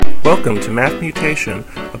Welcome to Math Mutation,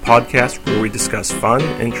 a podcast where we discuss fun,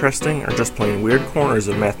 interesting, or just plain weird corners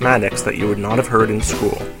of mathematics that you would not have heard in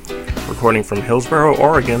school. Recording from Hillsboro,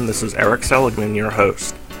 Oregon, this is Eric Seligman, your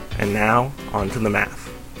host. And now, on to the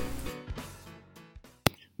math.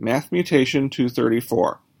 Math Mutation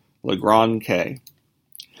 234, Lagrange K.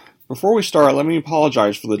 Before we start, let me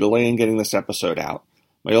apologize for the delay in getting this episode out.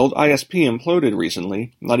 My old ISP imploded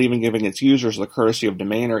recently, not even giving its users the courtesy of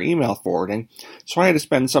domain or email forwarding, so I had to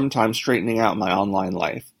spend some time straightening out my online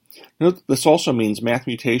life. Note that this also means Math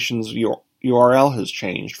Mutation's URL has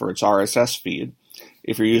changed for its RSS feed.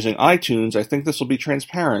 If you're using iTunes, I think this will be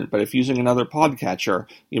transparent, but if using another podcatcher,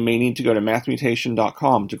 you may need to go to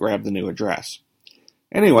mathmutation.com to grab the new address.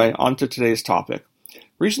 Anyway, on to today's topic.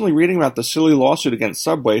 Recently reading about the silly lawsuit against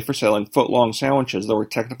Subway for selling foot-long sandwiches that were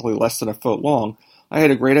technically less than a foot long, I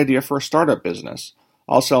had a great idea for a startup business.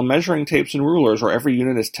 I'll sell measuring tapes and rulers where every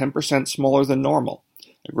unit is 10% smaller than normal.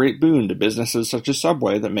 A great boon to businesses such as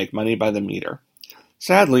Subway that make money by the meter.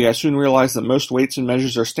 Sadly, I soon realized that most weights and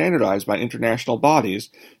measures are standardized by international bodies,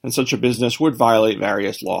 and such a business would violate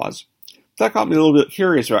various laws. That got me a little bit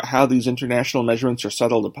curious about how these international measurements are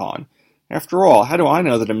settled upon. After all, how do I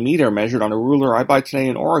know that a meter measured on a ruler I buy today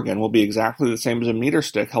in Oregon will be exactly the same as a meter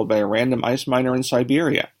stick held by a random ice miner in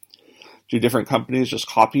Siberia? Do different companies just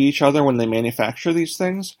copy each other when they manufacture these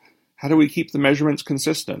things? How do we keep the measurements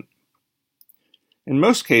consistent? In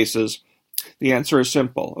most cases, the answer is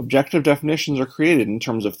simple. Objective definitions are created in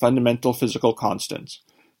terms of fundamental physical constants.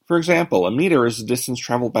 For example, a meter is the distance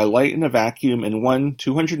traveled by light in a vacuum in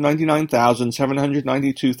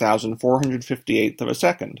 1/299,792,458th of a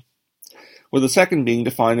second, with a second being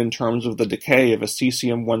defined in terms of the decay of a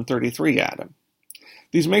cesium-133 atom.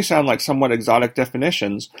 These may sound like somewhat exotic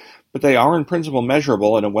definitions, but they are in principle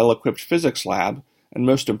measurable in a well-equipped physics lab, and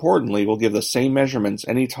most importantly will give the same measurements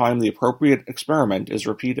any time the appropriate experiment is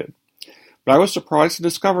repeated. But I was surprised to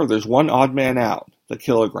discover there's one odd man out, the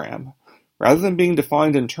kilogram. Rather than being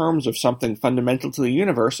defined in terms of something fundamental to the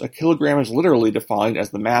universe, a kilogram is literally defined as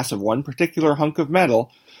the mass of one particular hunk of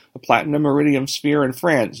metal, a platinum iridium sphere in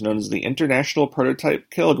France known as the International Prototype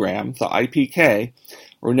Kilogram, the IPK,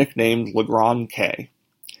 or nicknamed Lagrange K.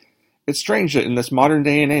 It's strange that in this modern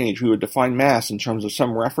day and age we would define mass in terms of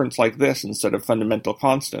some reference like this instead of fundamental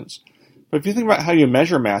constants. But if you think about how you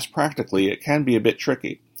measure mass practically, it can be a bit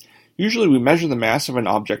tricky. Usually we measure the mass of an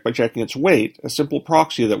object by checking its weight, a simple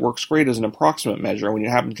proxy that works great as an approximate measure when you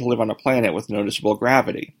happen to live on a planet with noticeable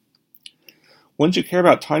gravity. Once you care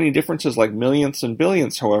about tiny differences like millionths and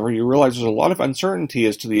billionths, however, you realize there's a lot of uncertainty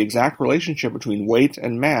as to the exact relationship between weight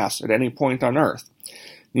and mass at any point on Earth.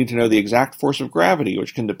 You need to know the exact force of gravity,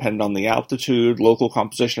 which can depend on the altitude, local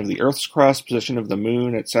composition of the Earth's crust, position of the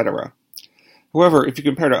moon, etc. However, if you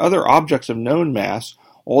compare to other objects of known mass,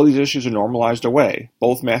 all these issues are normalized away.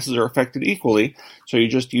 Both masses are affected equally, so you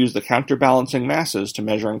just use the counterbalancing masses to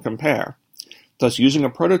measure and compare. Thus, using a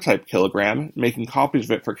prototype kilogram, making copies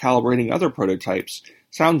of it for calibrating other prototypes,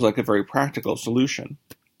 sounds like a very practical solution.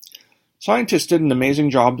 Scientists did an amazing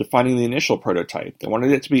job defining the initial prototype. They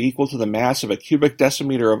wanted it to be equal to the mass of a cubic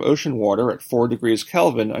decimeter of ocean water at 4 degrees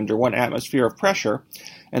Kelvin under 1 atmosphere of pressure,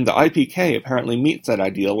 and the IPK apparently meets that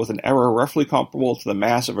ideal with an error roughly comparable to the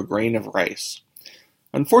mass of a grain of rice.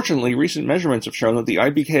 Unfortunately, recent measurements have shown that the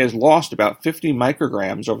IPK has lost about 50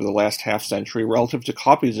 micrograms over the last half-century relative to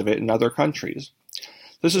copies of it in other countries.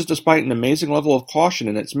 This is despite an amazing level of caution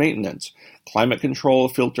in its maintenance, climate control,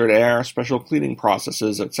 filtered air, special cleaning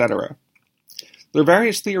processes, etc. There are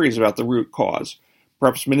various theories about the root cause.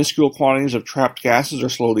 Perhaps minuscule quantities of trapped gases are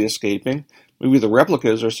slowly escaping, maybe the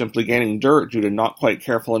replicas are simply gaining dirt due to not quite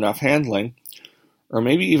careful enough handling, or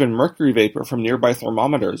maybe even mercury vapor from nearby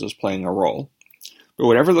thermometers is playing a role. But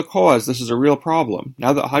whatever the cause, this is a real problem.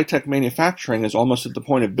 Now that high-tech manufacturing is almost at the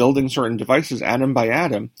point of building certain devices atom by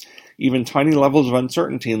atom, even tiny levels of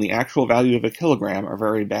uncertainty in the actual value of a kilogram are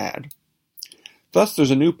very bad. Thus,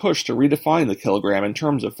 there's a new push to redefine the kilogram in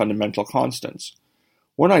terms of fundamental constants.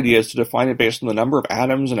 One idea is to define it based on the number of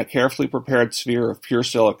atoms in a carefully prepared sphere of pure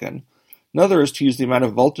silicon. Another is to use the amount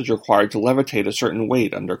of voltage required to levitate a certain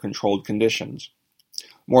weight under controlled conditions.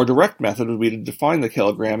 A more direct method would be to define the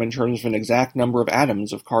kilogram in terms of an exact number of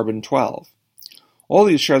atoms of carbon-12. All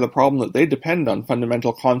these share the problem that they depend on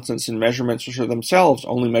fundamental constants in measurements which are themselves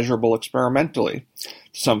only measurable experimentally,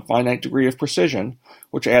 to some finite degree of precision,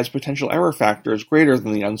 which adds potential error factors greater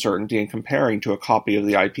than the uncertainty in comparing to a copy of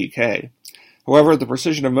the IPK. However, the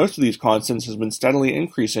precision of most of these constants has been steadily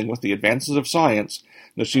increasing with the advances of science,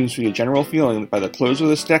 and there seems to be a general feeling that by the close of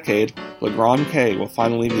this decade, Lagrange K will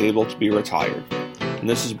finally be able to be retired. And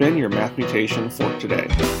this has been your Math Mutation for today.